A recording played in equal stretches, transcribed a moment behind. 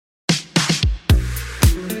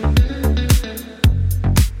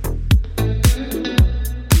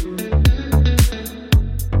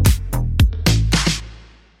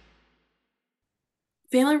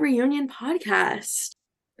Family Reunion podcast.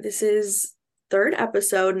 This is third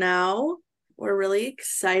episode now. We're really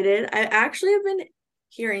excited. I actually have been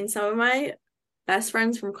hearing some of my best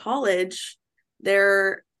friends from college.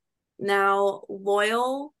 They're now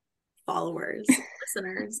loyal followers,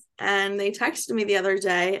 listeners, and they texted me the other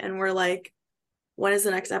day and were like, "When is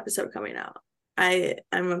the next episode coming out?"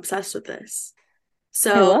 I'm obsessed with this. I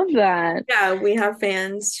So love that. yeah, we have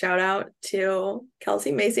fans. Shout out to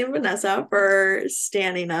Kelsey, Macy, and Vanessa for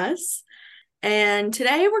standing us. And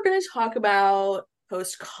today we're going to talk about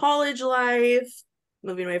post-college life,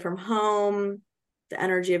 moving away from home, the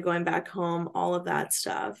energy of going back home, all of that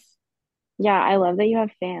stuff. Yeah, I love that you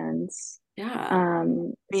have fans. Yeah. I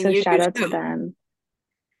mean, So you do shout out to too. them.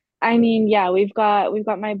 I mean, yeah, we've got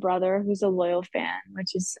my brother who's a loyal fan,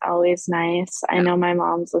 which is always nice. I Yeah. know my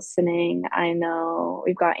mom's listening. I know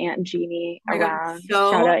we've got Aunt Jeannie Oh my God, around. Shout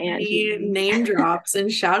so out Aunt many Jeannie. name drops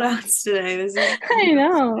and shout outs today. This is I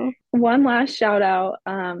know. One last shout out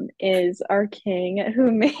is our king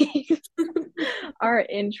who made our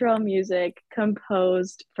intro music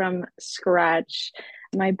composed from scratch.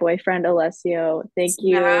 My boyfriend Alessio, thank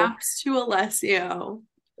you snaps to Alessio.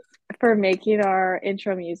 for making our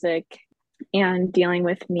intro music and dealing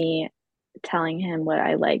with me telling him what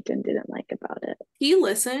I liked and didn't like about it. He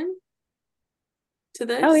listened to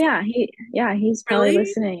Oh this? yeah, he's probably Really?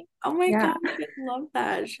 listening. Oh my Yeah. God, I love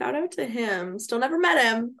that. Shout out to him. Still never met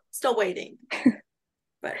him. Still waiting,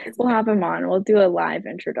 but it's We'll okay. have him on. We'll do a live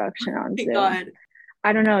introduction on Thank Zoom. God.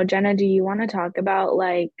 I don't know, Jenna, do you want to talk about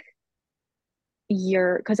like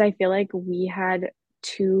because I feel like we had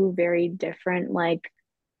two very different like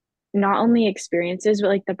not only experiences but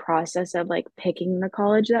like the process of like picking the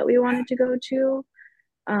college that we wanted to go to.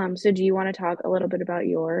 So do you want to talk a little bit about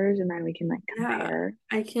yours and then we can like Yeah, compare?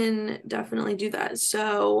 I can definitely do that.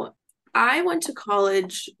 So I went to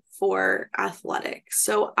college for athletics.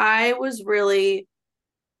 So I was really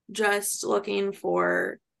just looking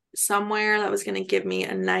for somewhere that was going to give me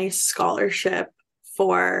a nice scholarship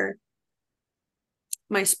for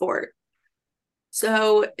my sport.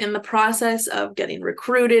 So in the process of getting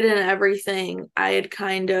recruited and everything, I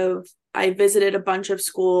visited a bunch of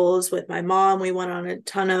schools with my mom. We went on a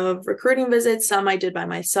ton of recruiting visits. Some I did by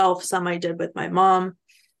myself, some I did with my mom.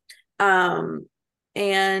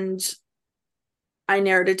 And I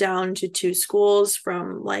narrowed it down to two schools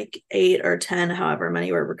from like 8 or 10, however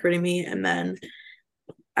many were recruiting me. And then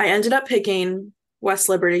I ended up picking West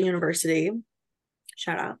Liberty University.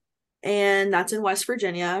 Shout out. And that's in West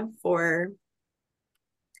Virginia for,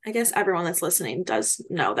 I guess everyone that's listening does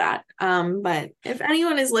know that. But if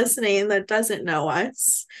anyone is listening that doesn't know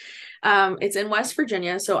us, it's in West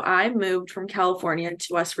Virginia. So I moved from California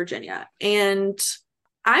to West Virginia. And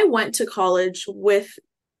I went to college with,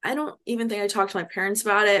 I don't even think I talked to my parents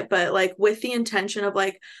about it, but like with the intention of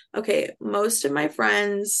like, okay, most of my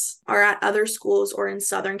friends are at other schools or in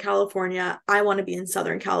Southern California. I want to be in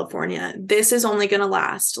Southern California. This is only going to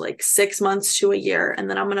last like 6 months to a year. And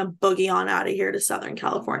then I'm going to boogie on out of here to Southern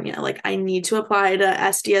California. Like, I need to apply to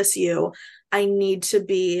SDSU. I need to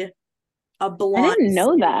be a I blonde didn't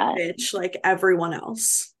know that. bitch like everyone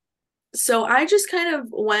else. So I just kind of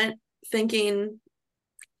went thinking,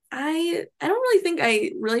 I don't really think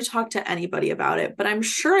I really talked to anybody about it, but I'm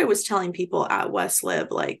sure I was telling people at West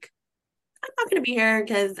Lib like, I'm not going to be here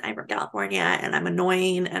because I'm from California and I'm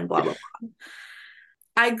annoying and blah blah blah.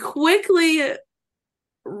 I quickly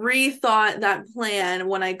rethought that plan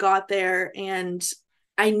when I got there, and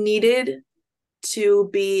I needed to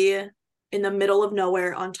be in the middle of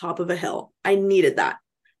nowhere on top of a hill. I needed that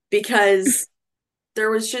because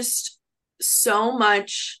there was just so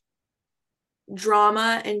much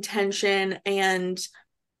drama and tension and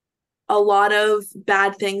a lot of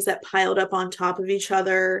bad things that piled up on top of each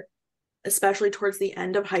other, especially towards the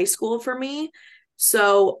end of high school for me.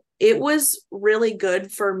 So it was really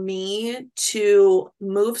good for me to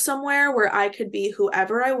move somewhere where I could be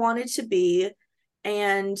whoever I wanted to be.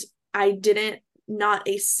 And I didn't, not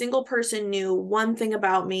a single person knew one thing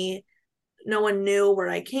about me. No one knew where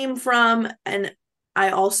I came from. And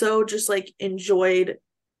I also just like enjoyed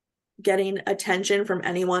getting attention from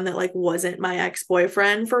anyone that like wasn't my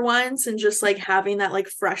ex-boyfriend for once, and just like having that like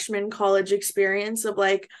freshman college experience of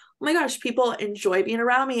like, oh my gosh, people enjoy being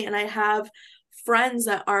around me, and I have friends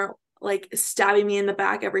that aren't like stabbing me in the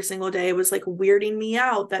back every single day. It was like weirding me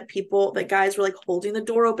out that people, that guys were like holding the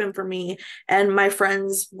door open for me, and my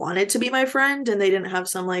friends wanted to be my friend and they didn't have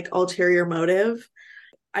some like ulterior motive.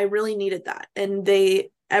 I really needed that, and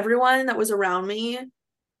everyone that was around me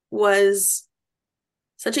was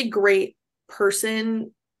such a great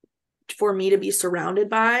person for me to be surrounded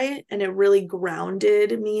by, and it really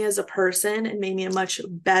grounded me as a person and made me a much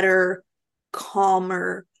better,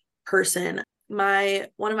 calmer person. My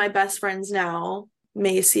one of my best friends now,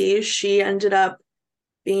 Macy, she ended up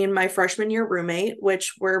being my freshman year roommate,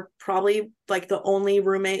 which we're probably like the only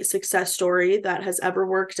roommate success story that has ever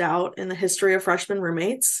worked out in the history of freshman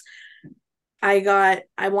roommates. I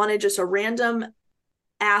wanted just a random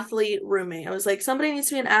athlete roommate. I was like, somebody needs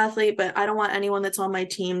to be an athlete, but I don't want anyone that's on my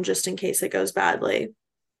team just in case it goes badly.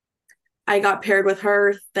 I got paired with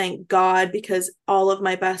her, thank God, because all of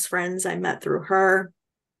my best friends I met through her.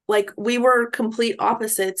 Like, we were complete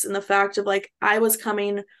opposites in the fact of like, I was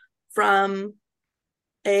coming from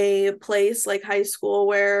a place like high school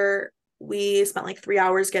where we spent like 3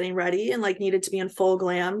 hours getting ready and like needed to be in full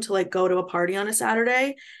glam to like go to a party on a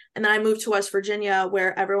Saturday. And then I moved to West Virginia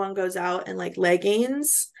where everyone goes out in like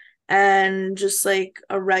leggings and just like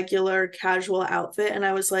a regular casual outfit. And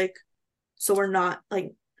I was like, so we're not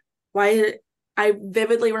like, why? I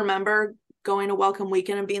vividly remember going to welcome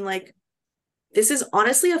weekend and being like, this is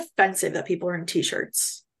honestly offensive that people are in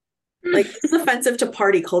t-shirts. Like, it's offensive to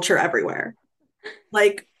party culture everywhere.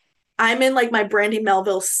 Like, I'm in like my Brandy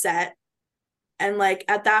Melville set. And like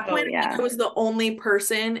at that Oh point, I think yeah. I was the only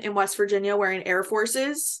person in West Virginia wearing Air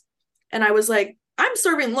Forces. And I was like, I'm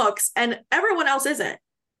serving looks and everyone else isn't.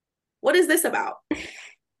 What is this about?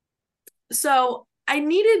 So I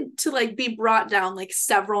needed to like be brought down like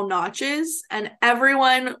several notches, and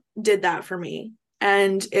everyone did that for me.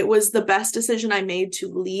 And it was the best decision I made to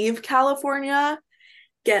leave California,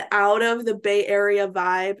 get out of the Bay Area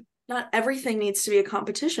vibe. Not everything needs to be a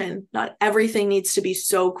competition. Not everything needs to be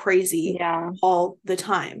so crazy Yeah. all the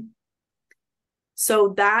time.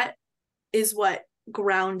 So that is what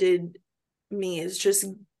grounded me, is just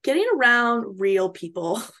getting around real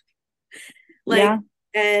people. Like, Yeah.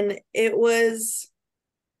 and it was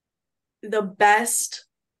the best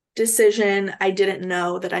decision I didn't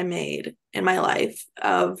know that I made in my life.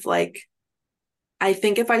 Of like, I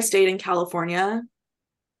think if I stayed in California,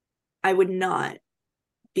 I would not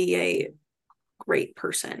be a great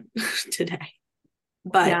person today.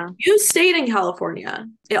 But Yeah. you stayed in California.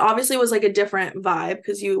 It obviously was like a different vibe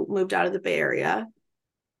because you moved out of the Bay Area.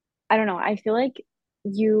 I don't know. I feel like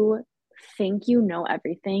you think you know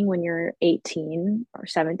everything when you're 18 or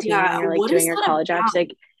 17 and Yeah, you're like what doing is your that college apps. about?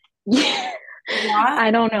 Like, yeah, Why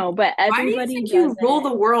I don't know, but why do you everybody think does you rule it.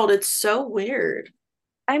 the world? It's so weird.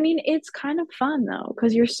 I mean, it's kind of fun though,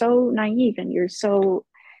 because you're so naive and you're so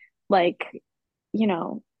like, you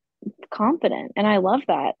know, confident. And I love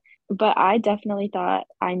that. But I definitely thought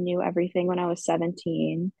I knew everything when I was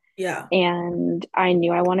 17. Yeah. And I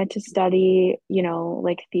knew I wanted to study,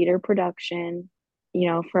 like theater production,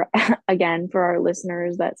 for again, for our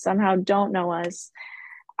listeners that somehow don't know us,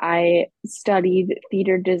 I studied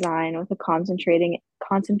theater design with a concentrating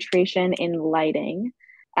concentration in lighting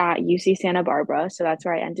at UC Santa Barbara. So that's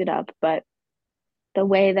where I ended up. But the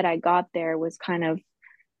way that I got there was kind of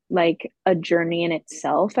like a journey in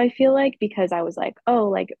itself, I feel like, because I was like, oh,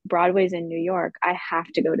 like Broadway's in New York. I have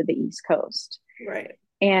to go to the East Coast. Right.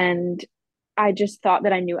 And I just thought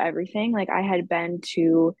that I knew everything. Like I had been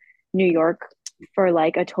to New York for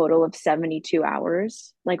like a total of 72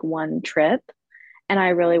 hours, like one trip. And I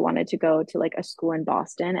really wanted to go to like a school in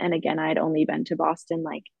Boston. And again, I had only been to Boston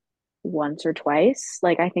like once or twice.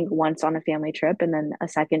 Like I think once on a family trip and then a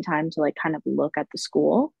second time to like kind of look at the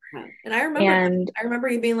school. Yeah. And I remember that. And I remember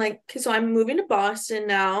you being like, okay, so I'm moving to Boston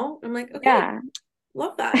now. I'm like, okay, yeah,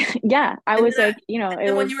 love that. yeah, I And was then, like, and it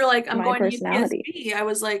then when you were was like, I'm my going to personality. UCSB, I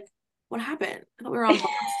was like, what happened? I thought we were on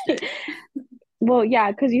Boston. Well, yeah,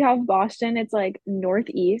 because you have Boston, it's like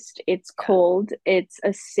northeast, it's Yeah. cold, it's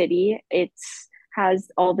a city, it's has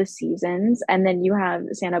all the seasons, and then you have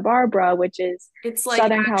Santa Barbara, which is It's like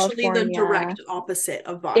Southern actually the California. direct opposite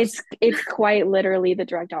of It's Boston. it's quite literally the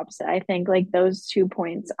direct opposite. I think like those 2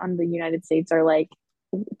 points on the United States are like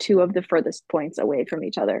two of the furthest points away from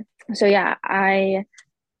each other. So yeah, I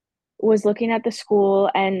was looking at the school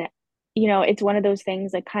and it's one of those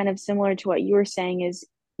things like kind of similar to what you were saying is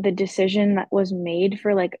the decision that was made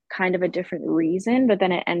for like kind of a different reason, but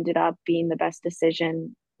then it ended up being the best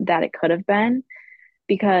decision that it could have been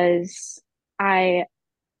because I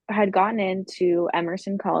had gotten into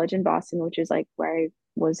Emerson College in Boston, which is like where I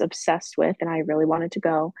was obsessed with and I really wanted to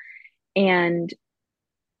go. And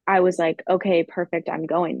I was like, okay, perfect, I'm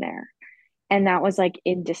going there. And that was like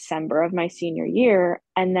in December of my senior year.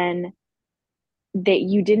 And then that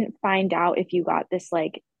you didn't find out if you got this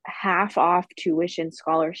like half off tuition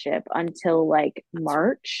scholarship until like That's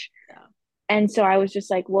March. yeah. And so I was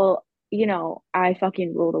just like, well, I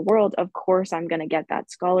fucking rule the world. Of course I'm going to get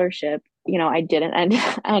that scholarship. I didn't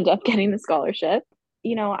end up getting the scholarship.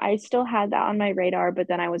 I still had that on my radar, but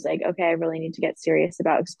then I was like, okay, I really need to get serious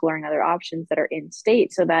about exploring other options that are in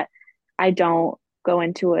state so that I don't go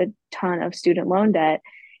into a ton of student loan debt.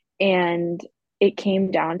 And it came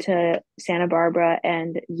down to Santa Barbara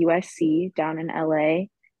and USC down in LA.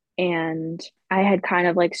 And I had kind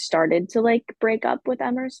of like started to like break up with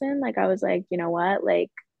Emerson. Like I was like, you know what? Like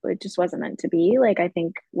it just wasn't meant to be. Like I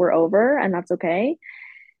think we're over and that's okay.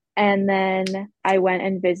 And then I went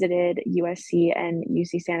and visited USC and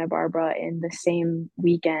UC Santa Barbara in the same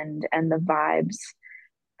weekend, and the vibes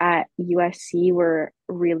at USC were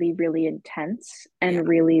really, really intense Yeah. and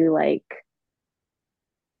really like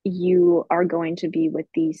you are going to be with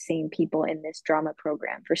these same people in this drama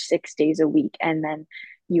program for 6 days a week. And then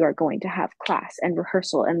you are going to have class and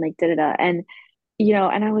rehearsal and like da da da. And,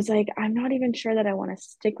 and I was like, I'm not even sure that I want to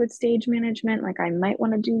stick with stage management. Like, I might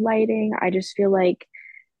want to do lighting. I just feel like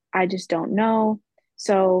I just don't know.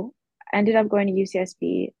 So, ended up going to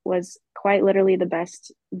UCSB, was quite literally the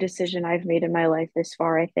best decision I've made in my life this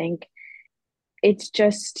far, I think.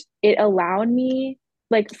 It allowed me,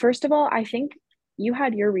 like, first of all, I think you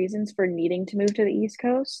had your reasons for needing to move to the East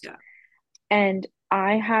Coast, Yeah. and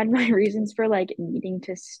I had my reasons for like needing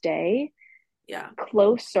to stay Yeah.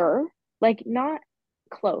 closer, like not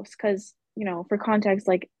close, because, for context,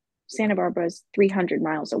 like Santa Barbara is 300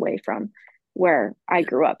 miles away from where I Yeah.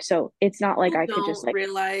 grew up. So it's not like People I could just don't like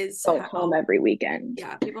realize go home how, every weekend.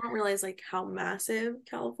 yeah, people don't realize like how massive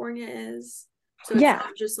California is. So it's Yeah.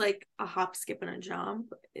 not just like a hop, skip, and a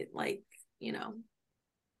jump. It like, you know,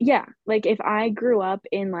 Yeah. Like if I grew up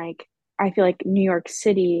in like, I feel like New York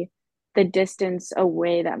City, the distance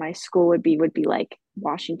away that my school would be like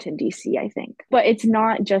Washington, D.C., I think. But it's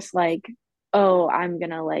not just like, oh, I'm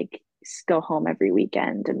gonna like go home every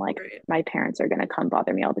weekend and like right. my parents are gonna come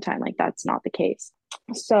bother me all the time. Like that's not the case.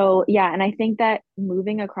 So yeah, and I think that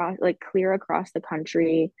moving across, like clear across the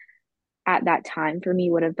country at that time for me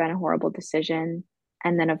would have been a horrible decision.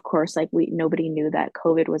 And then of course, like nobody knew that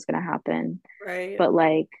COVID was gonna happen, Right. but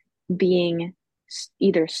like being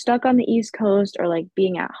either stuck on the East Coast or like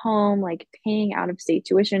being at home, like paying out of state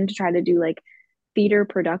tuition to try to do like theater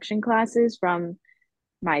production classes from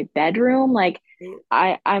my bedroom. Like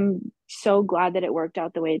Right. I'm so glad that it worked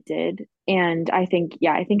out the way it did. And I think,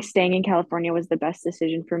 yeah, I think staying in California was the best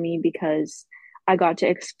decision for me because I got to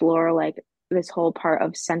explore like this whole part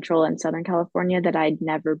of Central and Southern California that I'd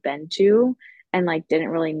never been to and like didn't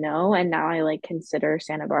really know. And now I like consider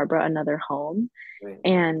Santa Barbara another home. Right.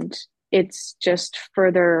 And it's just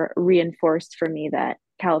further reinforced for me that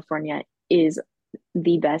California is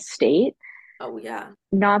the best state. Oh yeah.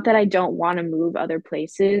 Not that I don't want to move other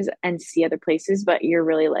places and see other places, but you're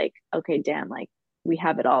really like, okay, damn, like we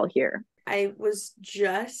have it all here. I was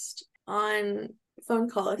just on a phone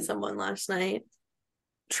call with someone last night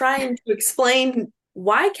trying to explain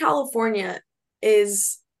why California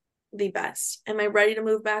is the best. Am I ready to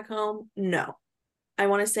move back home? No. I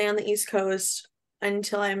want to stay on the East Coast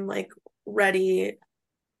until I'm like ready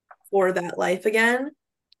for that life again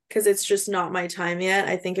because it's just not my time yet.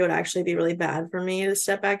 I think it would actually be really bad for me to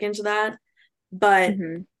step back into that. But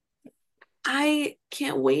Mm-hmm. I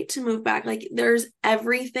can't wait to move back. Like there's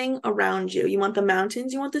everything around you. You want the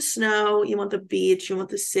mountains, you want the snow, you want the beach, you want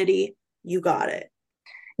the city. You got it.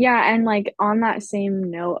 Yeah, and like on that same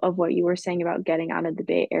note of what you were saying about getting out of the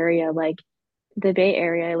Bay Area, like the Bay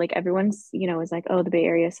Area, like everyone's, is like, oh, the Bay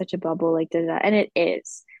Area is such a bubble, like da da, and it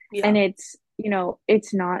is. Yeah. And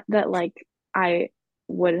it's not that like I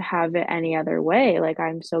would have it any other way. Like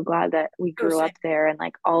I'm so glad that we Oh, grew same. up there and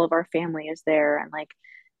like all of our family is there and like,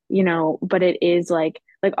 but it is like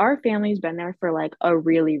our family's been there for like a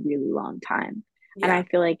really, really long time. And Yeah. I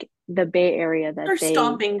feel like the Bay Area that They're they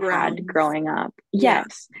stomping had grounds. growing up, Yeah.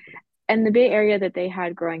 yes, and the Bay Area that they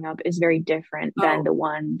had growing up is very different than Oh, the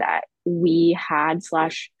one that we had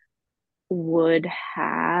slash would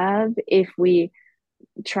have if we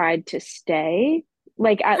tried to stay,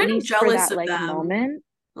 like at kind of least for jealous that of like them. moment.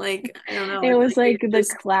 Like, I don't know. It I feel was like they like the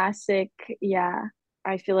just, classic, yeah.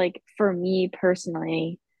 I feel like for me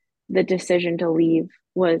personally, the decision to leave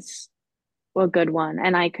was a good one.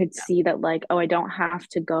 And I could yeah, see that like, oh, I don't have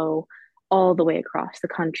to go all the way across the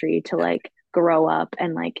country to yeah, like grow up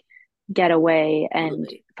and like get away and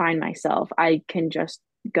totally. find myself. I can just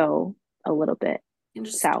go a little bit And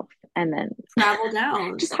just south and then travel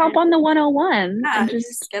down. just hop on the 101 Yeah, and just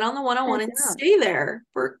just get on the 101 head and down. stay there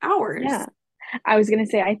for hours. Yeah. I was gonna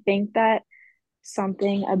say, I think that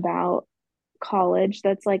something about college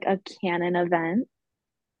that's like a canon event,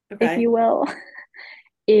 if Okay. you will,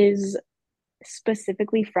 is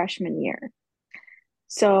specifically freshman year.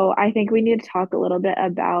 So I think we need to talk a little bit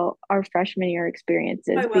about our freshman year I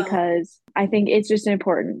experiences will. because I think it's just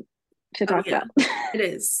important to Oh talk yeah, about. it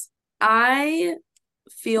is. I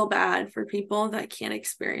feel bad for people that can't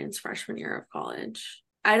experience freshman year of college.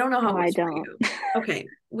 I don't know how Oh, it I was for don't. you. Okay,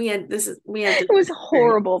 we had It was different experience.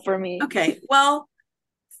 horrible for me. Okay, well,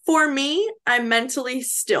 for me, I'm mentally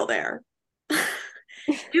still there.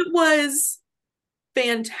 It was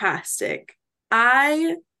fantastic.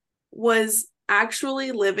 I was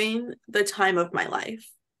actually living the time of my life.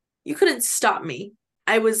 You couldn't stop me.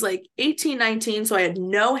 I was like 18, 19, so I had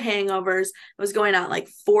no hangovers. I was going out like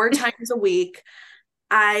 4 times a week.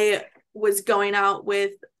 I was going out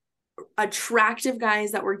with attractive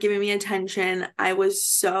guys that were giving me attention. I was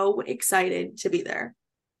so excited to be there.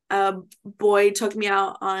 A boy took me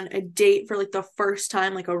out on a date for like the first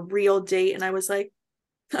time, like a real date. And I was like,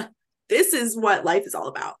 this is what life is all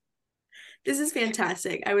about. This is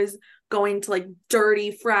fantastic. I was going to like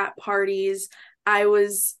dirty frat parties. I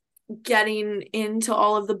was getting into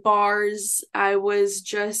all of the bars. I was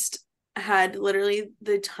just had literally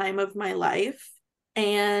the time of my life.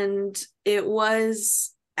 And it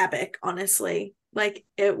was epic, honestly. Like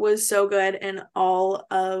it was so good. And all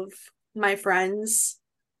of my friends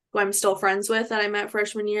who I'm still friends with that I met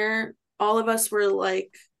freshman year, all of us were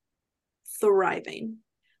like thriving.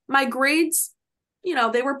 My grades,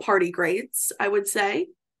 they were party grades, I would say,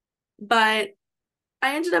 but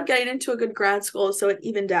I ended up getting into a good grad school, so it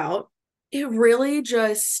evened out. It really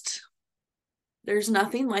just, there's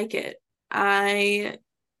nothing like it. I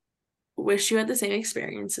wish you had the same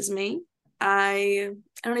experience as me. I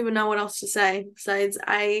don't even know what else to say besides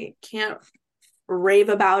I can't rave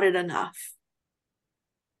about it enough.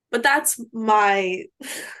 But that's my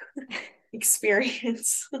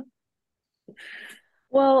experience.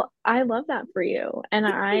 Well, I love that for you. And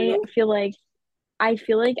I feel like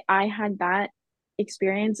I had that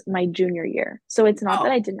experience my junior year. So it's not that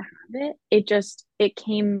Oh, I didn't have it. It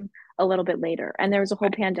came a little bit later and there was a whole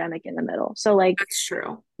okay. pandemic in the middle. So like, That's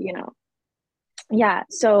true. you know, yeah.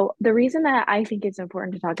 So the reason that I think it's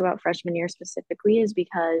important to talk about freshman year specifically is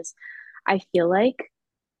because I feel like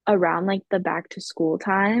around like the back to school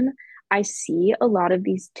time, I see a lot of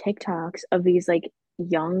these TikToks of these like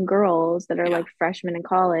young girls that are Yeah. like freshmen in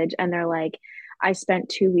college and they're like, I spent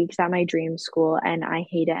 2 weeks at my dream school and I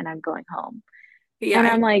hate it and I'm going home. Yeah, And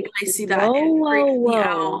I I'm hate like, when I see that. whoa, It whoa, freaks me whoa.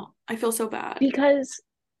 out. I feel so bad. Because,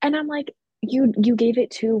 and I'm like, you gave it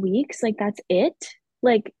 2 weeks, like that's it?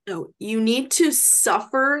 Like, No, you need to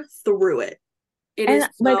suffer through it. It and is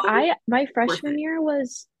like so my worth freshman it. year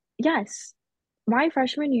was, yes, my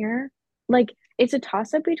freshman year, like it's a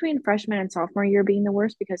toss up between freshman and sophomore year being the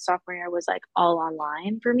worst because sophomore year was like all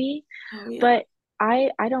online for me. Oh yeah. But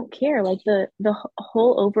I don't care. Like the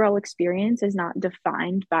whole overall experience is not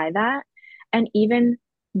defined by that. And even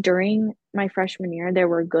during my freshman year, there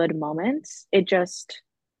were good moments. It just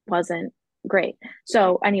wasn't great.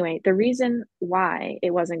 So anyway, the reason why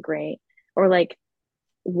it wasn't great or like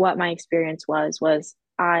what my experience was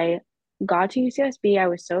I got to UCSB. I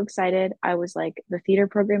was so excited. I was like, the theater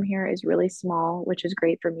program here is really small, which is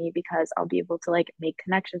great for me because I'll be able to like make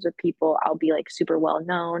connections with people. I'll be like super well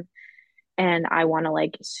known and I want to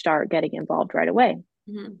like start getting involved right away.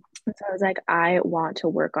 Mhm. And so I was like, I want to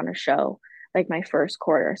work on a show like my first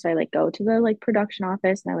quarter. So I like go to the like production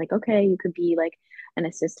office and I'm like, okay, you could be like an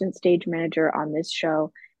assistant stage manager on this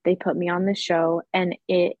show. They put me on this show and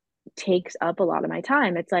it takes up a lot of my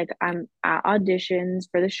time. It's like I'm at auditions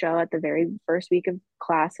for the show at the very first week of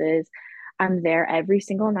classes. I'm there every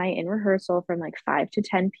single night in rehearsal from like 5 to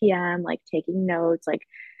 10 p.m., like taking notes, like,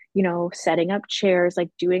 setting up chairs, like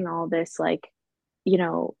doing all this, like, you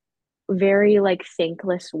know, very like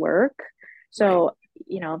thankless work. Right. So,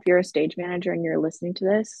 if you're a stage manager and you're listening to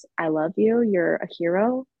this, I love you. You're a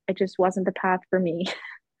hero. It just wasn't the path for me.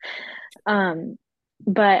 um,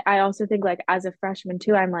 but I also think like as a freshman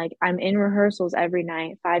too, I'm in rehearsals every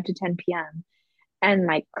night, 5 to 10 p.m. And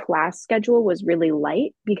my class schedule was really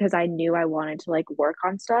light because I knew I wanted to like work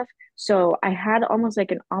on stuff. So I had almost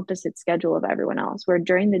like an opposite schedule of everyone else, where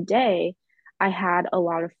during the day I had a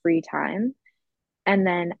lot of free time and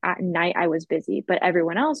then at night I was busy, but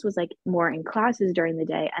everyone else was like more in classes during the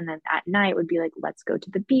day. And then at night would be like, let's go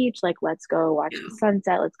to the beach, like, let's go watch the Yeah.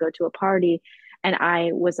 sunset, let's go to a party. And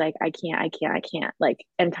I was like, I can't, like,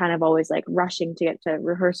 and kind of always like rushing to get to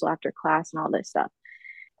rehearsal after class and all this stuff.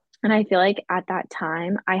 And I feel like at that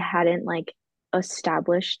time, I hadn't like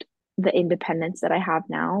established the independence that I have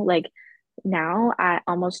now. Like, now at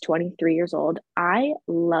almost 23 years old, I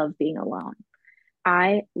love being alone.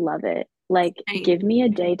 I love it. Like, give Same. me a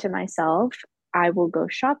day to myself I will go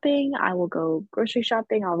shopping, I will go grocery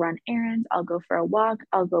shopping, I'll run errands, I'll go for a walk,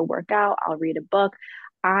 I'll go work out, I'll read a book.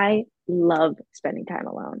 I love spending time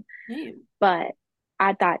alone. Same. But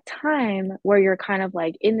at that time where you're kind of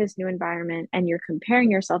like in this new environment and you're comparing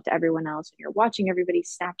yourself to everyone else and you're watching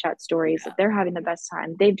everybody's Snapchat stories that Yeah. they're having the best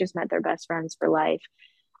time, they've just met their best friends for life,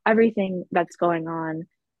 everything that's going on,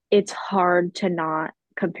 it's hard to not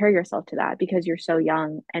compare yourself to that because you're so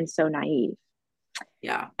young and so naive.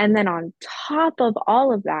 Yeah. And then on top of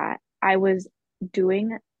all of that, I was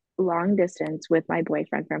doing long distance with my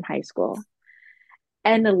boyfriend from high school.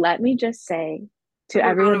 And let me just say I to forgot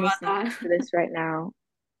everyone about listening that. to this right now,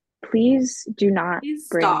 please do not Please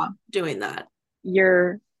stop bring doing that.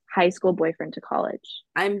 your high school boyfriend to college.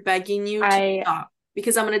 I'm begging you to I, stop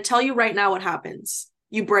because I'm going to tell you right now what happens.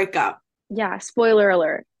 You break up. yeah, spoiler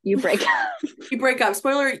alert, you break up. You break up.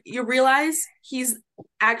 Spoiler, you realize he's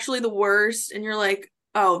actually the worst, and you're like,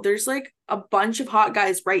 oh, there's like a bunch of hot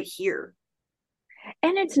guys right here.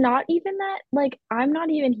 And it's not even that, like, I'm not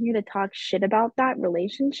even here to talk shit about that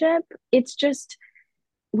relationship. It's just,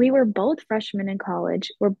 we were both freshmen in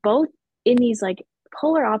college. We're both in these like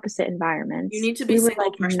polar opposite You environments. need to be We were single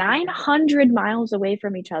like freshman year. 900 miles away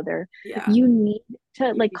from each other. Yeah. You need to,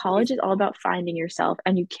 You like, need to be college is all single. about finding yourself,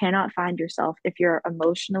 and you cannot find yourself if you're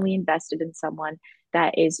emotionally invested in someone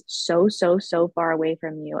that is so, so, so far away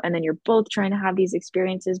from you. And then you're both trying to have these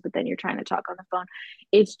experiences, but then you're trying to talk on the phone.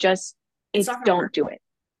 It's just, It's it's not gonna don't work. do it.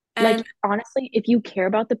 Like, And honestly, if you care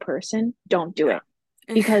about the person, don't do yeah.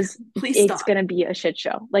 it because Please it's stop. going to be a shit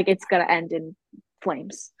show. Like, it's going to end in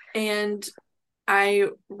flames. And I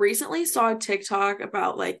recently saw a TikTok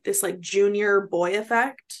about like this like junior boy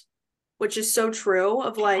effect, which is so true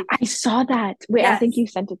of like, I saw that. Wait, I think yes, you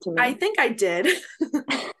sent it to I me. think I did.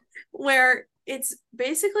 Where it's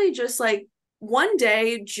basically just like one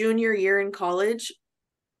day, junior year in college,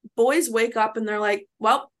 boys wake up and they're like,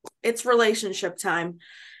 well, it's relationship time.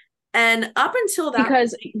 And up until that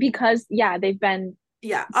point, Because yeah, they've been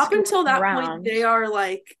yeah, up until screwing that point, around. they are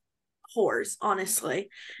like whores, honestly.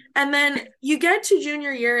 And then you get to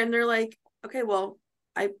junior year and they're like, okay, well,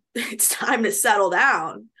 I it's time to settle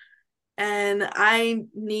down and I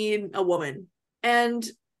need a woman. And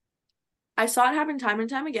I saw it happen time and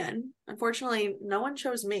time again. Unfortunately, no one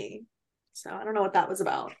chose me. So I don't know what that was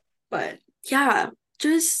about. But yeah,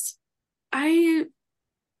 just I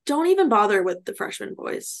don't even bother with the freshman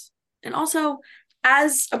boys. And also,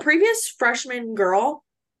 as a previous freshman girl,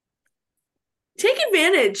 take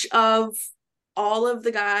advantage of all of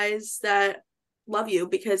the guys that love you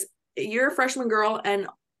because you're a freshman girl and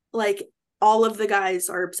like all of the guys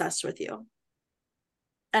are obsessed with you.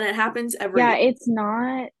 And it happens every Yeah, year.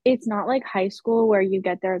 it's not like high school where you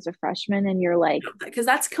get there as a freshman and you're like Because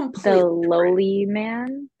that's the completely different. lowly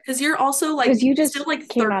man Because you're also because like you still just like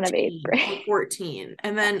came out of eighth 13 grade. or 14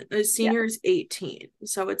 and then a Yeah. senior's 18,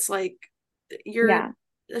 so it's like you're Yeah.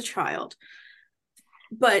 a child.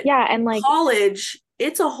 But Yeah, and like college,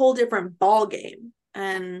 it's a whole different ball game,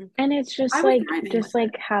 and and it's I was thriving with just it.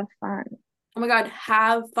 like have fun. Oh my god,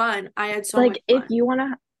 have fun. I had so much Like if fun. you want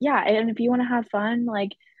to, yeah, and if you want to have fun,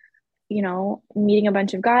 like, meeting a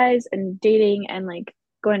bunch of guys and dating and like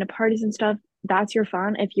going to parties and stuff, that's your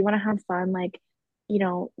fun. If you want to have fun, like,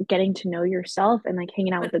 getting to know yourself and like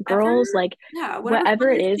hanging out with the Whatever, girls, like yeah, whatever whatever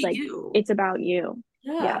fun it is is, to like you. it's about you.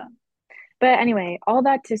 Yeah. Yeah. But anyway, all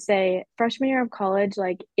that to say, freshman year of college,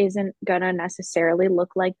 like, isn't gonna necessarily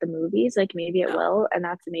look like the movies. Like, maybe it No, will, and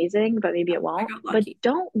that's amazing, but maybe it I won't. got But lucky.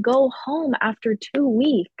 don't go home after 2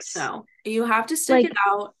 weeks. No, you have to stick it Like,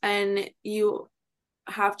 out and you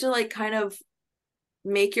have to like kind of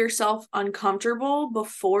make yourself uncomfortable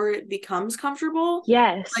before it becomes comfortable. Like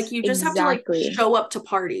yes, you just have to like exactly. show up to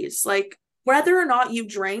parties. Like whether or not you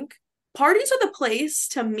drink, parties are the place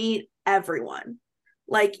to meet everyone.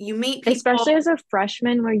 Like you meet Especially people. as a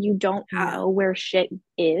freshman where you don't Yeah. know where shit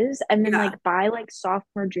is. And then Yeah. like by like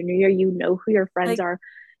sophomore, junior year, you know who your friends Like are.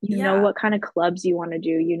 You know yeah. what kind of clubs you want to do.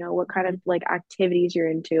 You know what kind Mhm. of like activities you're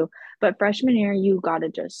into. But freshman year, you gotta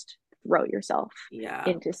just throw yourself Yeah.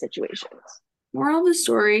 into situations. Moral of the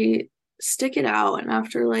story, stick it out and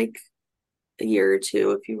after like a year or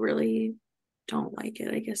two, if you really don't like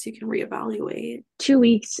it, I guess you can reevaluate. 2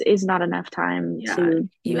 weeks is not enough time Yeah. to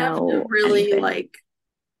You have to know really anything. like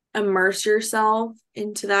immerse yourself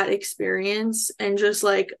into that experience and just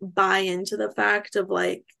like buy into the fact of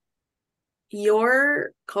like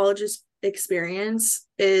your college's experience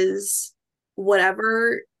is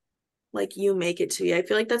whatever like you make it to be. I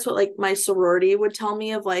feel like that's what like my sorority would tell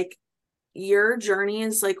me of like your journey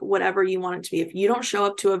is like whatever you want it to be. If you don't show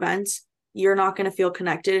up to events, you're not going to feel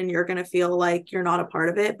connected and you're going to feel like you're not a part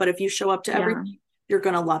of it. But if you show up to Yeah. everything, you're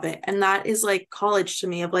gonna love it. And that is like college to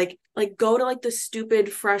me, of like go to like the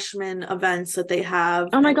stupid freshman events that they have.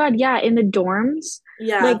 Oh my And God, yeah, in the dorms,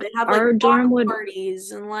 yeah, like they have like our block dorm would,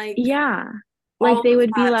 parties and like yeah, like all they of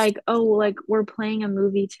would be that like, stuff. oh, like we're playing a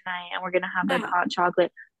movie tonight and we're gonna have like Yeah. hot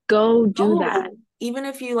chocolate. Go do that. Oh, even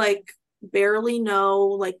if you like barely know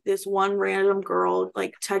like this one random girl,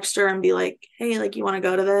 like text her and be like, hey, like you want to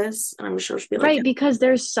go to this? And I'm sure she'll be like, Right, because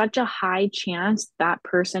there's such a high chance that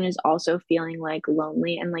person is also feeling like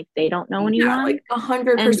lonely and like they don't know yeah, anyone. like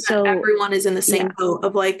 100% And so, everyone is in the yeah. same boat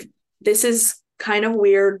of like, this is kind of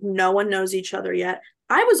weird. No one knows each other yet.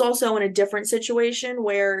 I was also in a different situation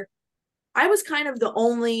where I was kind of the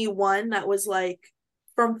only one that was like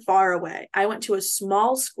from far away. I went to a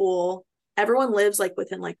small school. Everyone lives like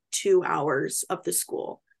within like 2 hours of the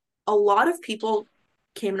school. A lot of people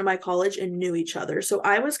came to my college and knew each other. So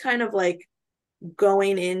I was kind of like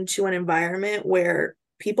going into an environment where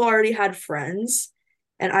people already had friends.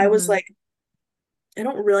 And I was Hmm. like, I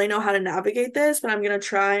don't really know how to navigate this, but I'm gonna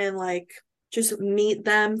try and like just meet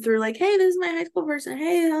them through like, hey, this is my high school person.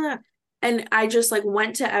 Hey, blah, blah. And I just like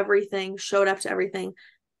went to everything, showed up to everything.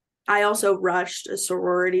 I also rushed a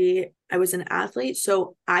sorority. I was an athlete,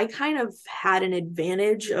 so I kind of had an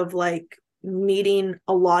advantage of like meeting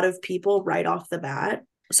a lot of people right off the bat.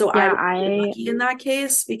 So I Yeah, was really lucky in that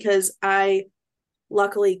case because I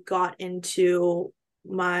luckily got into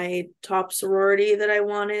my top sorority that I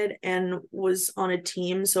wanted and was on a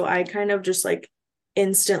team. So I kind of just like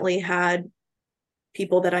instantly had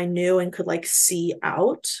people that I knew and could like see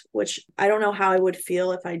out, which I don't know how I would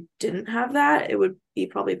feel if I didn't have that. It would be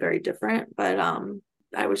probably very different, but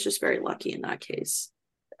I was just very lucky in that case.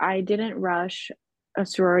 I didn't rush a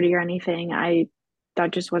sorority or anything. I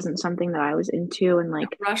That just wasn't something that I was into. And Yeah,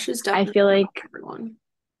 like, Rush is I definitely feel not like, for everyone.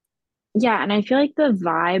 yeah, and I feel like the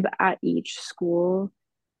vibe at each school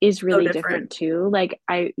is So really different. different too. Like,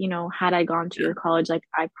 had I gone to Yeah. your college, like,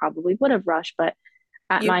 I probably would have rushed, but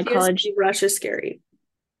at my college, UPSC Rush is scary.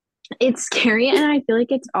 it's scary. And I feel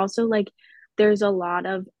like it's also like there's a lot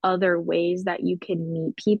of other ways that you can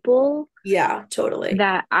meet people Yeah, totally.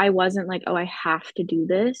 that I wasn't like, oh, I have to do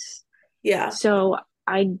this. Yeah. So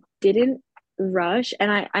I didn't rush,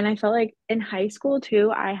 and I felt like in high school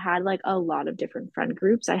too, I had like a lot of different friend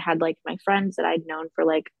groups. I had like my friends that I'd known for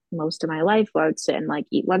like most of my life who I would sit and like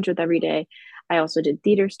eat lunch with every day. I also did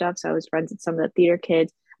theater stuff, so I was friends with some of the theater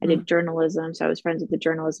kids. I Mm, did journalism, so I was friends with the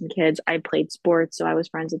journalism kids. I played sports, so I was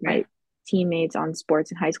friends with my right. teammates on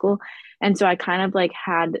sports in high school. And so I kind of like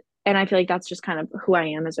had, and I feel like that's just kind of who I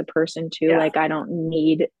am as a person too. Yeah. Like I don't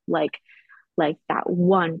need like that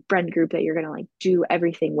one friend group that you're going to like do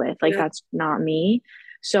everything with. Like Yeah. that's not me.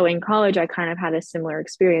 So in college, I kind of had a similar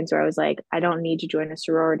experience where I was like, I don't need to join a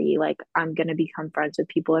sorority. Like I'm going to become friends with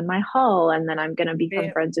people in my hall, and then I'm going to become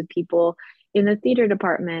Right. friends with people in the theater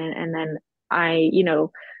department. And then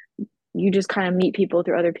you just kind of meet people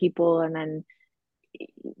through other people. And then,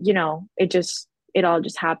 it all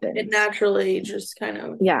just It happens. naturally just kind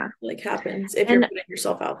of Yeah. like happens if you're And putting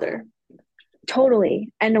yourself out there.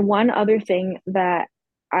 totally. And one other thing that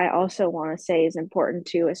I also want to say is important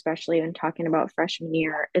too, especially when talking about freshman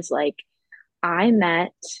year, is like I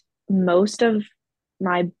met most of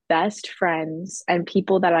my best friends and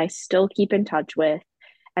people that I still keep in touch with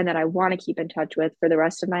and that I want to keep in touch with for the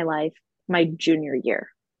rest of my life, my junior year.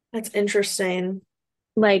 That's interesting.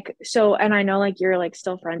 Like, so, and I know like you're like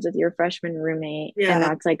still friends with your freshman roommate, and Yeah,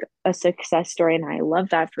 that's like a success story, and I love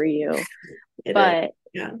that for you. it is. But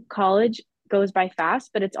Yeah. college goes by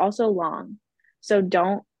fast, but it's also long. So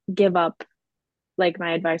don't give up. Like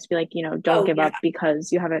my advice would be like, don't Oh, give yeah. up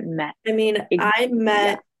because you haven't met. I mean,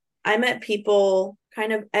 Yeah. I met people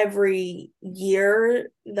kind of every year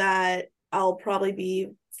that I'll probably be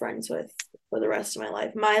friends with for the rest of my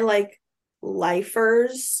life. My like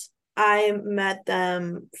lifers, I met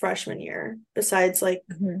them freshman year, besides like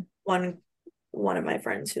Mhm. one one of my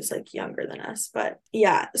friends who's like younger than us. But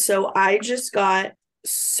yeah, so I just got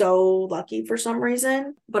so lucky for some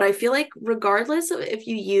reason. But I feel like regardless of if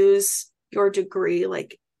you use your degree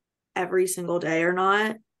like every single day or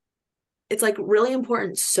not, it's like really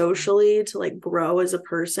important socially to like grow as a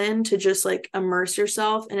person, to just like immerse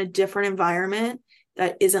yourself in a different environment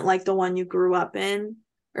that isn't like the one you grew up in.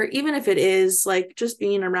 Or even if it is, like just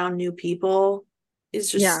being around new people is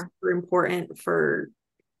just Yeah. super important for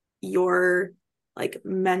your like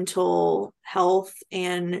mental health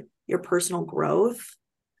and your personal growth.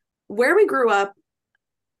 Where we grew up,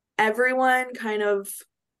 everyone kind of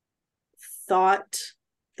thought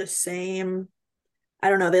the same. I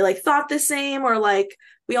don't know, they like thought the same, or like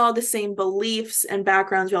we all had the same beliefs and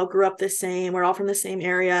backgrounds. We all grew up the same. We're all from the same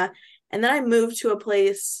area. And then I moved to a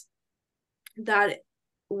place that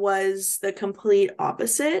was the complete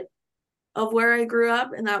opposite of where I grew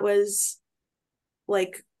up. And that was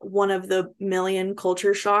like one of the million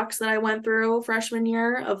culture shocks that I went through freshman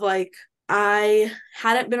year of like, I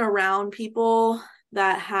hadn't been around people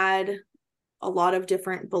that had a lot of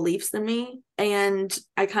different beliefs than me. And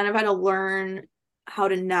I kind of had to learn how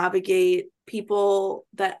to navigate people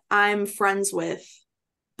that I'm friends with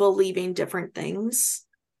believing different things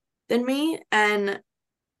than me. And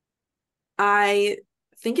I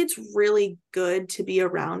think it's really good to be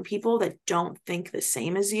around people that don't think the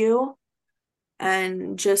same as you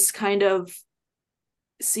and just kind of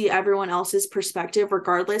see everyone else's perspective,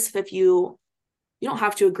 regardless if you don't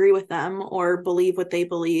have to agree with them or believe what they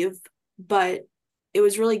believe. But it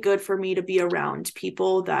was really good for me to be around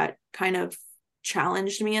people that kind of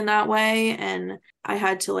challenged me in that way. And I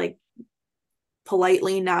had to like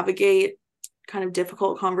politely navigate kind of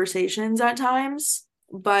difficult conversations at times.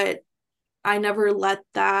 But I never let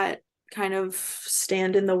that kind of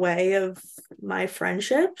stand in the way of my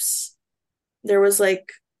friendships. There was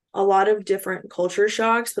like a lot of different culture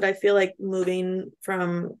shocks, but I feel like moving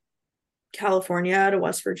from California to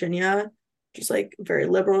West Virginia, just like a very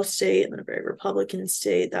liberal state and then a very Republican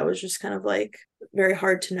state, that was just kind of like very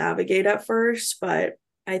hard to navigate at first, but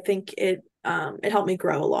I think it helped me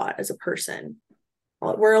grow a lot as a person.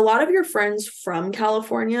 Were a lot of your friends from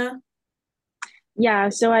California? Yeah,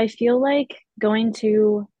 so I feel like going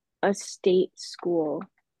to a state school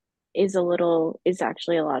is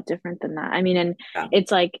actually a lot different than that. I mean, and Yeah.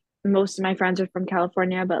 it's like most of my friends are from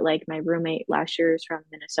California, but like my roommate last year is from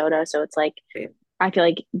Minnesota. So it's like I feel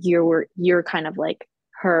like you're kind of like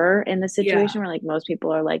her in the Yeah. situation where like most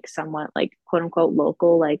people are like somewhat like quote unquote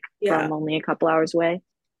local, like Yeah. from only a couple hours away.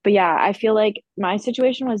 But yeah, I feel like my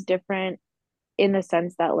situation was different in the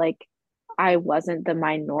sense that like I wasn't the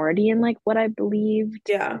minority in like what I believed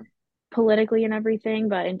Yeah. politically and everything,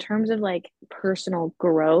 but in terms of like personal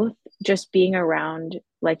growth, just being around,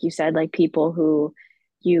 like you said, like people who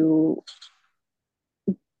you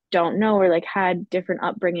don't know or like had different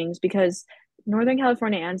upbringings because Northern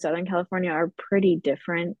California and Southern California are pretty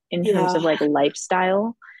different in terms of Yeah. like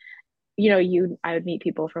lifestyle. You know, I would meet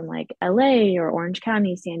people from like LA or Orange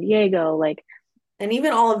County, San Diego, like And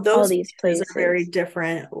even all of all those these places are very places.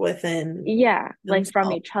 different within Yeah, like from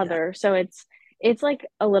themselves. each Yeah. other. So it's like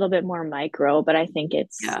a little bit more micro, but I think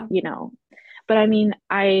it's, Yeah. you know, but I mean,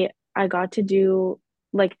 I got to do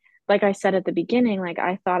like like I said at the beginning, like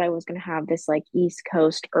I thought I was going to have this like East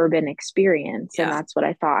Coast urban experience and Yeah. that's what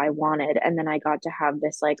I thought I wanted. And then I got to have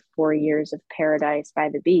this like 4 years of paradise by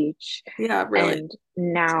the beach. Yeah, really. And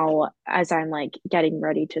now as I'm like getting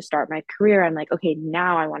ready to start my career, I'm like, okay,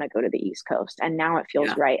 now I want to go to the East Coast and now it feels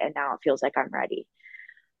Yeah. right and now it feels like I'm ready.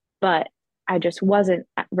 But I just wasn't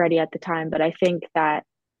ready at the time. But I think that,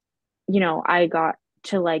 you know, I got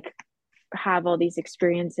to like have all these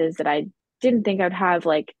experiences that I didn't think I'd have,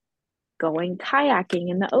 like going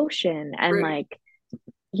kayaking in the ocean and Right. like,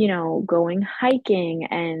 you know, going hiking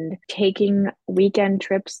and taking weekend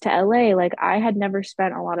trips to LA. Like I had never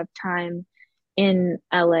spent a lot of time in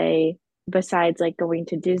LA besides like going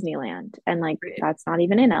to Disneyland. And like Right. that's not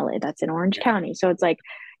even in LA, that's in Orange Yeah. County. So it's like,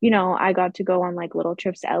 you know, I got to go on like little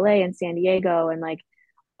trips to LA and San Diego and like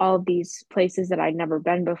all of these places that I'd never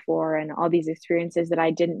been before and all these experiences that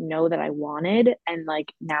I didn't know that I wanted and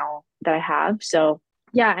like now that I have. So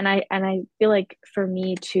yeah, and I feel like for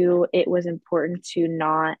me too, it was important to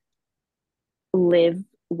not live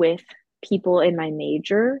with people in my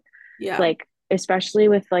major, Yeah. like especially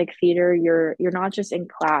with like theater, you're not just in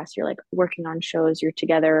class, you're like working on shows, you're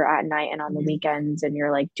together at night and on the Mhm. weekends and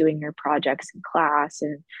you're like doing your projects in class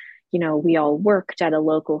and you know, we all worked at a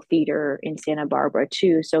local theater in Santa Barbara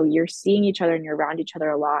too. So you're seeing each other and you're around each other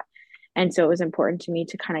a lot. And so it was important to me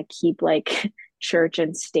to kind of keep like church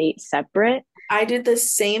and state separate. I did the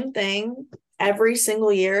same thing every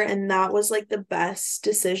single year, and that was like the best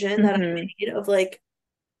decision that I Mm-hmm. made of like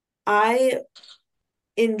I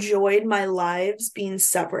enjoyed my lives being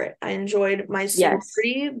separate. I enjoyed my Yes.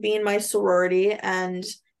 sorority being my sorority, and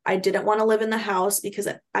I didn't want to live in the house because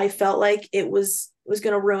I felt like it was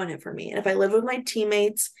going to ruin it for me. And if I lived with my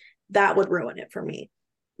teammates, that would ruin it for me.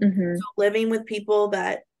 Mm-hmm. So living with people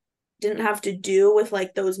that didn't have to do with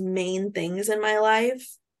like those main things in my life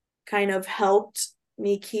kind of helped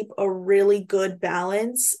me keep a really good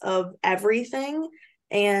balance of everything.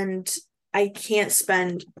 And I can't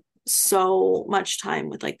spend so much time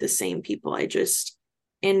with like the same people. I just,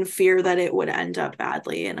 in fear that it would end up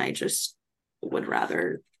badly. And I just would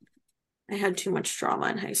rather, I had too much drama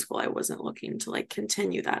in high school. I wasn't looking to like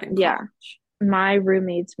continue that in Yeah. college. My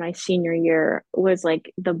roommates my senior year was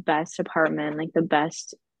like the best apartment, like the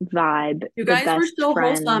best vibe, You the guys were best so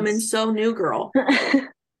wholesome and friends. so new girl.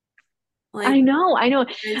 Like, I know. you guys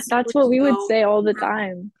were That's what we would so say all the girl.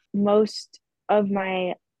 time. Most of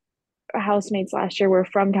my housemates last year were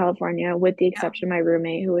from California, with the Yeah. exception of my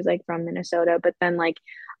roommate who was like from Minnesota. But then like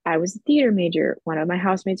I was a theater major. One of my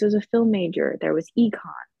housemates was a film major. There was econ.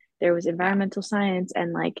 There was Yeah. environmental science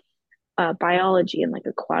and like biology and like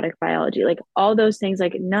aquatic biology, like all those things.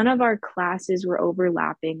 Like none of our classes were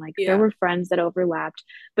overlapping. Like there Yeah. were friends that overlapped,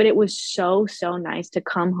 but it was so, so nice to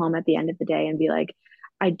come home at the end of the day and be like,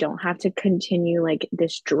 I don't have to continue like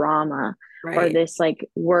this drama or Right. this like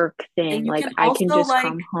work thing. And you Like can I can also just like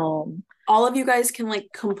come home. all of you guys can like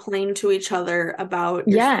complain to each other about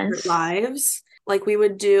your separate Yes. lives. Like we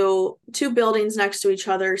would do two buildings next to each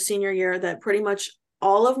other senior year that pretty much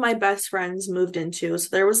all of my best friends moved into. So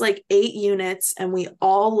there was like 8 units and we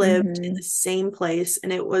all lived in Mm-hmm. the same place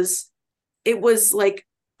and it was like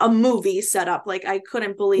a movie set up. Like I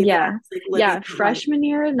couldn't believe that I Yeah. was like living Yeah. like Freshman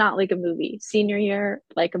year, not like a movie. Senior year,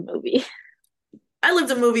 like a movie. I lived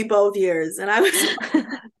a movie both years and I was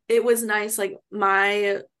it was nice. Like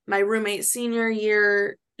my roommate senior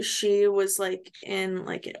year, she was like in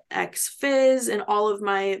like ex phys, and all of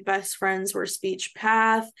my best friends were speech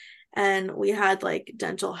path, and we had like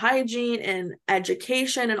dental hygiene and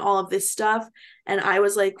education and all of this stuff. And I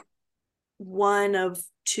was like one of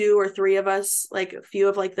two or three of us, like a few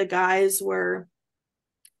of like the guys were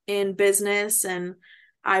in business and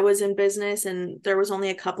I was in business and there was only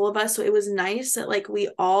a couple of us. So it was nice that like we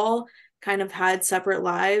all kind of had separate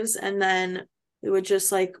lives and then we would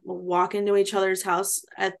just like walk into each other's house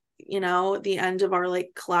at the end of our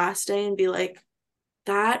like class day and be like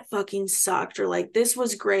that fucking sucked or like this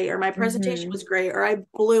was great or my presentation Mm-hmm. was great or I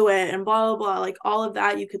blew it and blah blah blah, like all of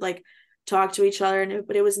that you could like talk to each other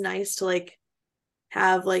but it was nice to like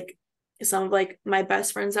have like some of like my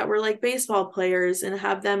best friends that were like baseball players and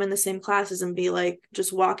have them in the same classes and be like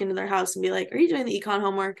just walk into their house and be like, are you doing the econ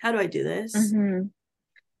homework? How do I do this? Mm-hmm.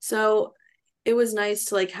 So it was nice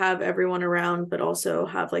to like have everyone around but also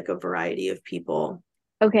have like a variety of people.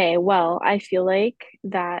 Okay, well, I feel like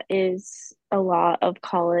that is a lot of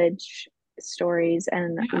college stories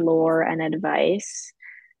and Yeah. lore and advice.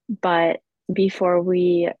 But before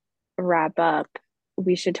we wrap up,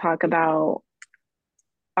 we should talk about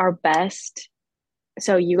our best.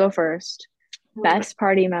 So you go first. Best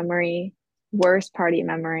party memory, worst party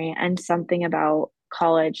memory, and something about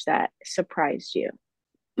college that surprised you.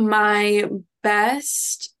 My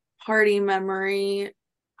best party memory,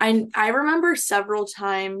 I remember several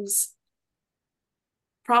times,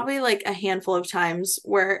 probably like a handful of times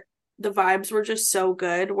where the vibes were just so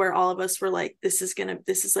good where all of us were like this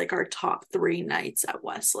is like our top 3 nights at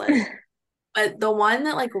Westlake. But the one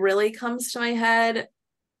that like really comes to my head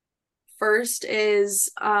first is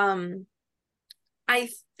I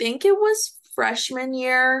think it was freshman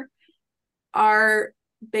year. Our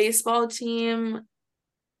baseball team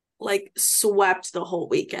like swept the whole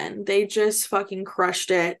weekend. They just fucking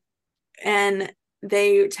crushed it. And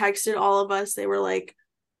they texted all of us. They were like,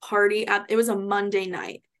 party at it was a Monday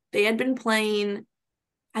night. They had been playing,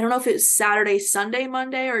 I don't know if it was Saturday, Sunday,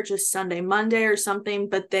 Monday, or just Sunday, Monday or something,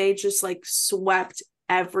 but they just like swept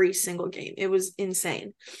every single game. It was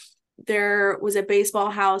insane. There was a baseball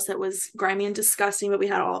house that was grimy and disgusting, but we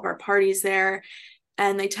had all of our parties there.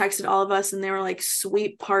 And they texted all of us and they were like,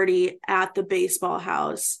 sweet party at the baseball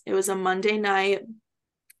house. It was a Monday night.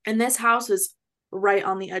 And this house is right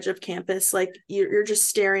on the edge of campus. Like you're just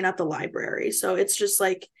staring at the library. So it's just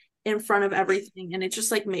like in front of everything. And it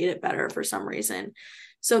just like made it better for some reason.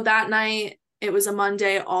 So that night, it was a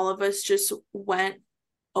Monday. All of us just went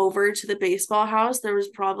over to the baseball house. There was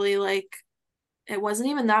probably like, it wasn't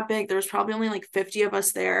even that big. There was probably only like 50 of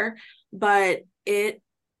us there, but it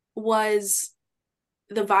was,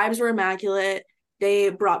 the vibes were immaculate. They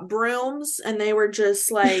brought brooms and they were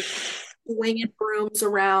just like swinging brooms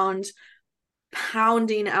around,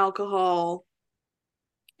 pounding alcohol,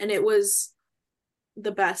 and it was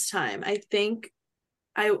the best time. I think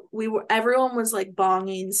I we were everyone was like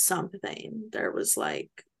bonging something. There was like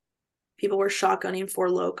people were shotgunning Four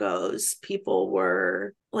Locos. People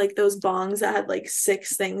were like those bongs that had like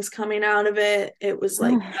 6 things coming out of it. It was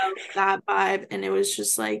like Oh, that vibe, and it was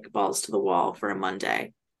just like balls to the wall for a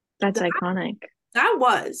Monday. that's That iconic. that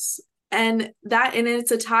was, and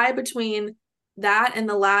it's a tie between that and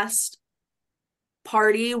the last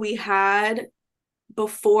party we had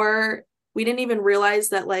before we didn't even realize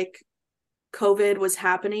that like COVID was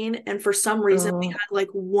happening. And for some reason, we Oh, had like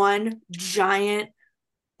one giant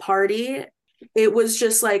party. It was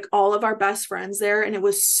just like all of our best friends there, and it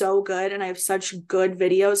was so good. And I have such good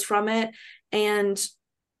videos from it. And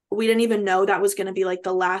we didn't even know that was going to be like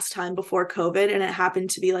the last time before COVID. And it happened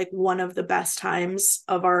to be like one of the best times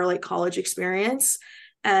of our like college experience.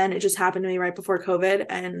 And it just happened to me right before COVID.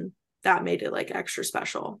 And that made it like extra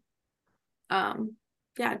special. Yeah.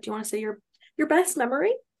 Do you want to say your best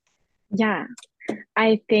memory? Yeah.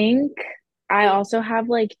 I think I also have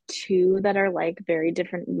like two that are like very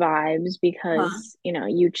different vibes Huh. because,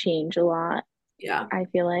 you change a lot. Yeah. I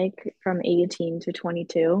feel like from 18 to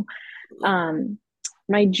 22. Um,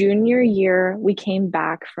 my junior year, we came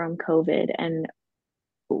back from COVID and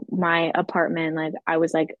my apartment, like I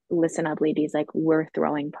was like, listen up, ladies, like we're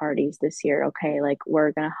throwing parties this year, okay? Like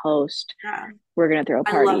we're gonna host, Yeah. we're gonna throw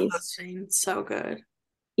I love parties. hosting. It's so good.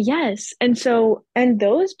 Yes. And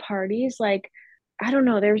those parties, like, I don't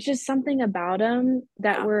know, there was just something about them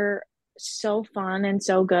that Yeah. were so fun and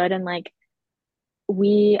so good. And like,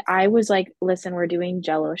 I was like, listen, we're doing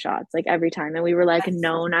Jello shots like every time. And we were like Yes.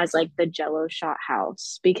 known as like the Jello shot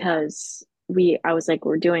house Yeah. because I was like,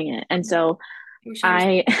 we're doing it. And so You should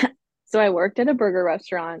understand. I, so I worked at a burger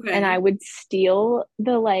restaurant and I Okay. would steal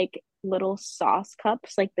the like little sauce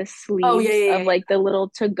cups, like the Oh, yeah, sleeves yeah, of yeah, like yeah. the little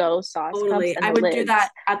to go sauce cups Totally. and I the would do that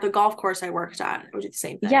lids. at the golf course I worked at. I would do the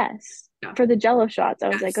same thing. Yes, Yeah. for the Jello shots. I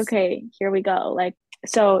was like, Yes. okay, here we go. Like,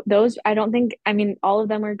 so those, I don't think, I mean, all of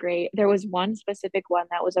them were great. There was one specific one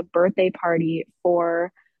that was a birthday party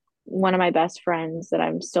for one of my best friends that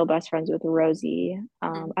I'm still best friends with, Rosie.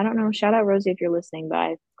 Mhm. I don't know, shout out Rosie if you're listening, but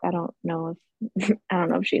I don't know if I don't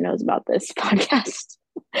know if she knows about this podcast.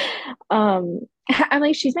 Um, I'm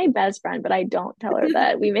like, she's my best friend, but I don't tell her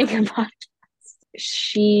that we make a podcast.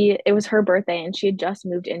 It was her birthday and she had just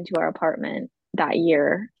moved into our apartment that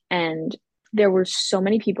year. And there were so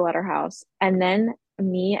many people at our house. And then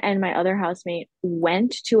me and my other housemate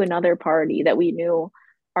went to another party that we knew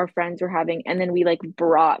our friends were having. And then we like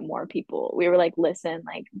brought more people. We were like, listen,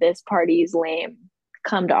 like this party is lame.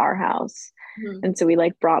 Come to our house. Mhm. And so we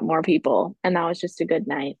like brought more people. And that was just a good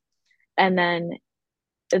night. And then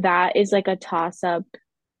that is like a toss up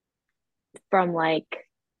from like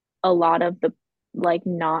a lot of the like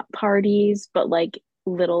not parties, but like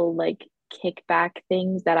little like kickback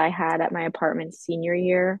things that I had at my apartment senior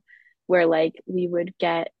year, where like we would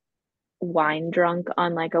get wine drunk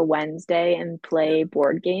on like a Wednesday and play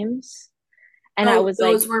board games. And I Oh, was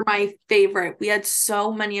like, those were my favorite. We had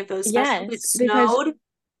so many of those, especially if it yes, because snowed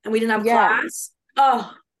and we didn't have yeah. class.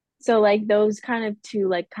 Oh, So like those kind of two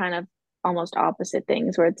like kind of almost opposite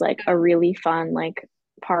things where it's like a really fun like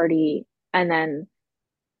party and then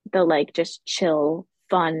the like just chill,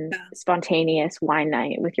 fun, yeah, spontaneous wine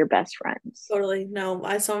night with your best friends. totally. No,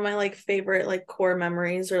 some of my like favorite like core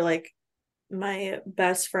memories are like my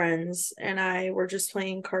best friends and I were just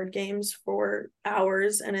playing card games for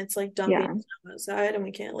hours and it's like dumping Yeah. snow outside and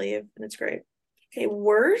we can't leave and it's great. Okay,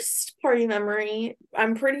 worst party memory.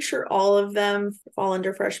 I'm pretty sure all of them fall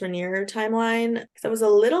under freshman year timeline because I was a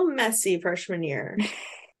little messy freshman year.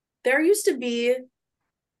 There used to be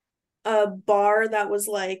a bar that was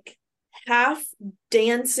like half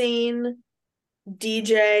dancing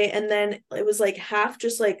DJ and then it was like half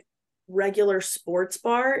just like regular sports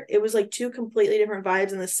bar. It was like two completely different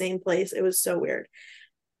vibes in the same place. It was so weird.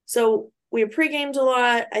 So we pre-gamed a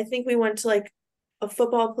lot. I think we went to like a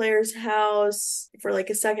football player's house for like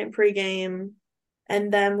a second pre-game.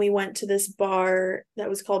 And then we went to this bar that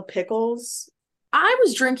was called Pickles. I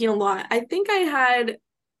was drinking a lot. I think I had,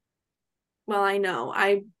 well, I know.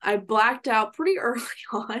 I blacked out pretty early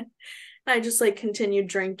on. I just like continued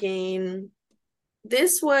drinking.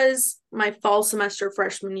 This was my fall semester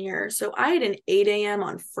freshman year. So I had an 8 a.m.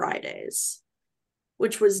 on Fridays,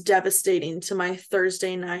 which was devastating to my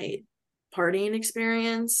Thursday night partying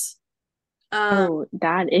experience. Um, Oh,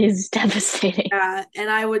 that is devastating. yeah, and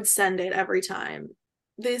I would send it every time.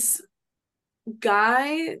 This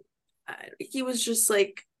guy, he was just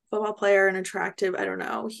like football player and attractive. I don't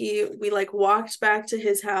know. We like walked back to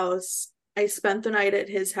his house. I spent the night at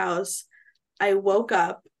his house. I woke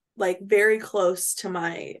up like very close to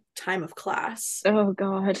my time of class. Oh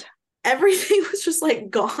God. Everything was just like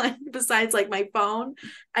gone besides like my phone.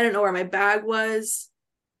 I don't know where my bag was.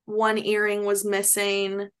 One earring was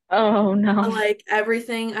missing. Oh no. Like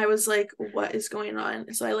everything, I was like, what is going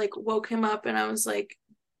on? So I like woke him up and I was like,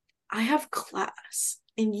 I have class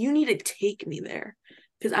and you need to take me there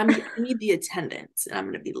because I need the attendance and I'm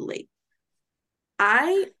gonna be late.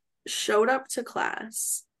 I showed up to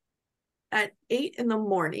class at 8 in the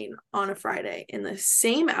morning on a Friday in the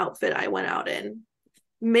same outfit I went out in,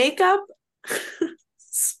 makeup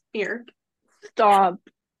smeared. Stop.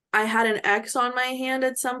 I had an X on my hand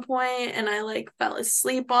at some point and I like fell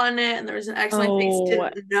asleep on it and there was an X on my face. Oh,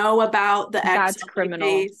 Didn't know about the X that's on my criminal.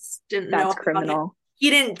 face. Didn't know That's about it. criminal. He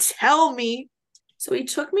didn't tell me. So he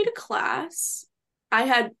took me to class. I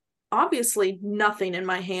had obviously nothing in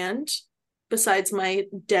my hand besides my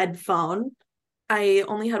dead phone. I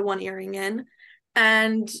only had one earring in.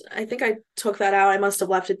 And I think I took that out. I must have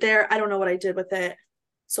left it there. I don't know what I did with it.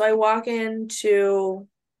 So I walk into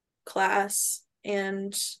class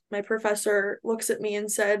and my professor looks at me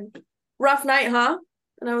and said, "Rough night, huh?"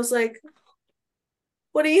 And I was like,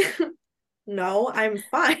 "What do you?" "No, I'm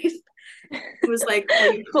fine." He was like,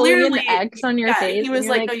 "Well, you Pulling an clearly," X on your yeah, face, he and was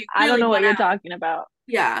you're like, like, "No, you I don't clearly know what went you're out." talking about.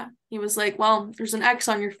 Yeah. He was like, "Well, there's an X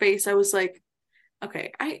on your face." I was like,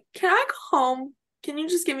 "Okay, I go home? Can you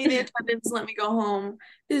just give me the attendance and let me go home?"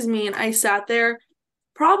 This is mean. I sat there,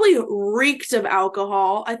 probably reeked of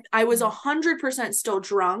alcohol. I was 100% still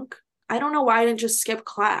drunk. I don't know why I didn't just skip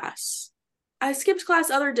class. I skipped class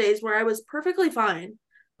other days where I was perfectly fine.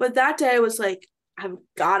 But that day I was like, I've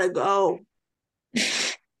gotta go.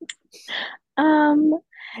 Um,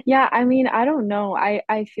 yeah, I mean, I don't know.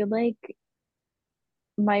 I feel like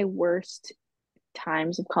my worst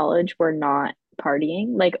times of college were not partying.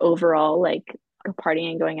 Like overall, like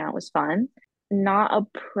partying and going out was fun. Not a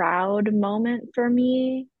proud moment for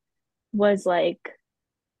me was like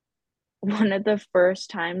one of the first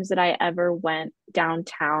times that I ever went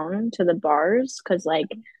downtown to the bars because like,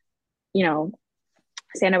 you know,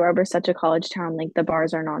 Santa Barbara is such a college town. Like the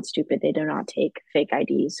bars are not stupid. They do not take fake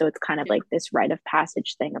IDs. So it's kind of Yeah. like this rite of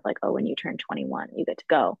passage thing of like, oh, when you turn 21, you get to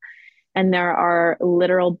go. And there are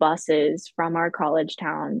literal buses from our college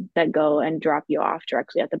town that go and drop you off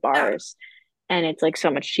directly at the Yeah. bars. And it's like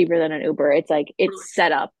so much cheaper than an Uber. It's like it's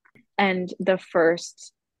set up. And the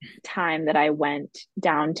first time that I went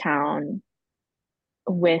downtown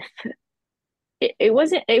with it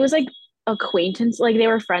was like acquaintance, like they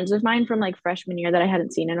were friends of mine from like freshman year that I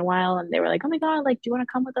hadn't seen in a while, and they were like, oh my god, like do you want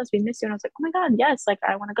to come with us, we miss you. And I was like, oh my god, yes, like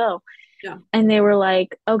I want to go. Yeah. And they were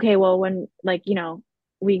like, okay, well, when like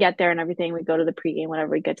we get there and everything, we go to the pregame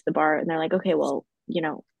whenever we get to the bar, and they're like, okay, well,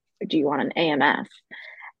 do you want an AMF?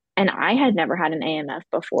 And I had never had an AMF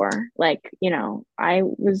before. Like, I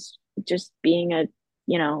was just being a,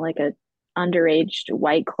 like a underage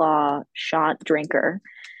White Claw shot drinker.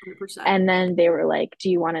 100%. And then they were like, do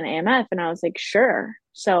you want an AMF? And I was like, sure.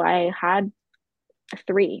 So I had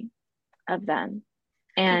three of them.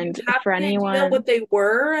 Did you And for happen, do you know anyone, what they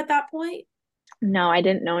were at that point? no, I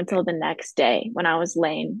didn't know until the next day when I was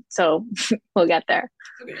lame. So we'll get there.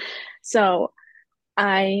 Okay. So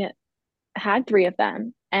I had three of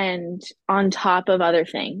them. And on top of other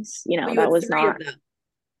things, But you that had was three of not, them.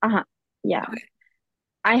 uh-huh. Yeah. Okay.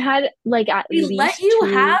 I had like They let you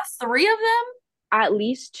have three of them? at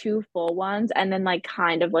least two full ones and then like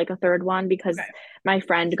kind of like a third one because Okay. my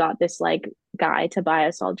friend got this like guy to buy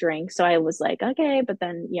us all drinks. So I was like, okay, but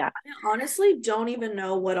then yeah. I honestly don't even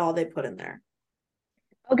know what all they put in there.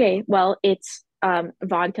 Okay, well, it's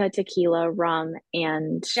vodka, tequila, rum,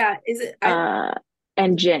 Yeah, is it uh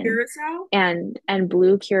and gin Curacao? and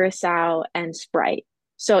blue curacao and Sprite.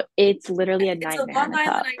 So it's literally a It's a nightmare in Long a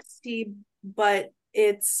cup. Island iced tea, but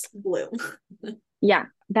it's blue. Yeah.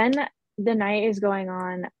 Then the night is going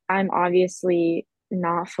on. I'm obviously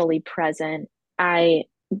not fully present. I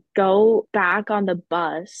go back on the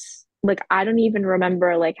bus. Like I don't even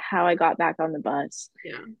remember like how I got back on the bus.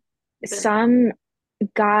 Yeah. Been there. Some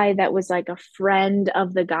guy that was like a friend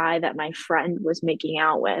of the guy that my friend was making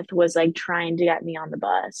out with was like trying to get me on the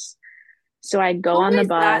bus. So I go on the Always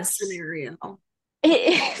that bus. scenario. It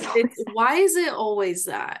is It's why is it always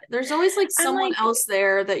that? There's always like I'm someone like else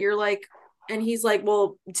there that you're like, and he's like,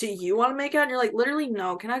 "Well, do you want to make out?" And you're like, "Literally,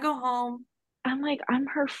 no. Can I go home?" I'm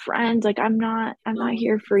her friend. Like I'm not No.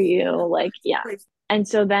 here for you. Like, yeah. Like, And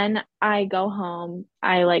so then I go home.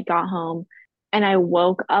 I like got home and I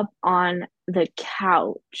woke up on the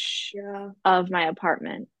couch yeah. of my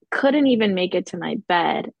apartment. Couldn't even make it to my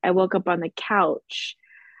bed. I woke up on the couch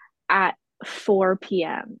at 4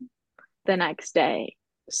 p.m. the next day.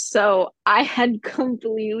 So I had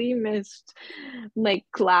completely missed like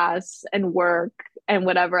class and work and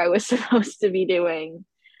whatever I was supposed to be doing.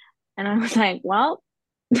 And I was like, well,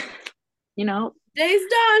 you know, Day's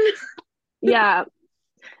done. yeah,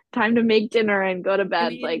 time to make dinner and go to I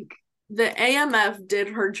bed. Like, mean, the AMF did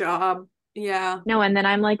her job. Yeah. no, and then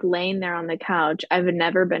I'm like laying there on the couch. I've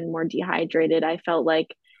never been more dehydrated. I felt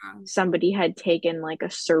like somebody had taken like a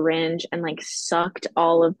syringe and like sucked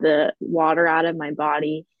all of the water out of my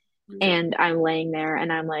body. And I'm laying there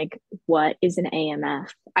and I'm like, what is an AMF?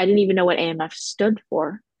 I didn't even know what AMF stood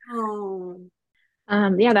for. Oh,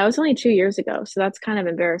 Yeah, that was only 2 years ago, so that's kind of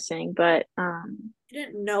embarrassing. But you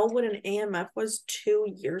didn't know what an AMF was 2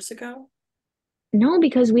 years ago? no,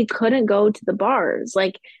 because we couldn't go to the bars.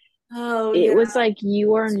 Like Oh It yeah. was like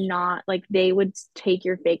you are not like they would take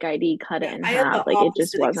your fake ID, cut it Yeah, in I had half. the Like it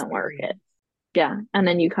just opposite wasn't worth it. experience. Yeah. And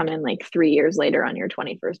then you come in like 3 years later on your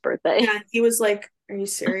 21st birthday. Yeah, he was like, "Are you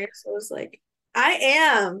serious?" I was like, "I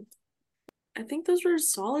am." I think those were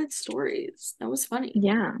solid stories. That was funny.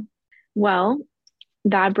 Yeah. Well,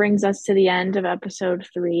 that brings us to the end of episode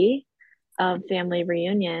 3 of Family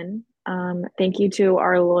Reunion. Thank you to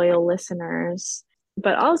our loyal listeners.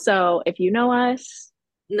 But also, if you know us,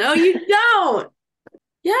 No, you don't.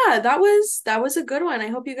 Yeah, that was a good one. I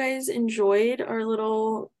hope you guys enjoyed our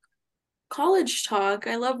little college talk.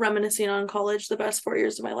 I love reminiscing on college, the best 4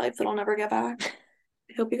 years of my life that I'll never get back.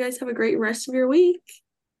 I hope you guys have a great rest of your week,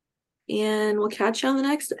 and we'll catch you on the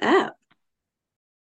next ep.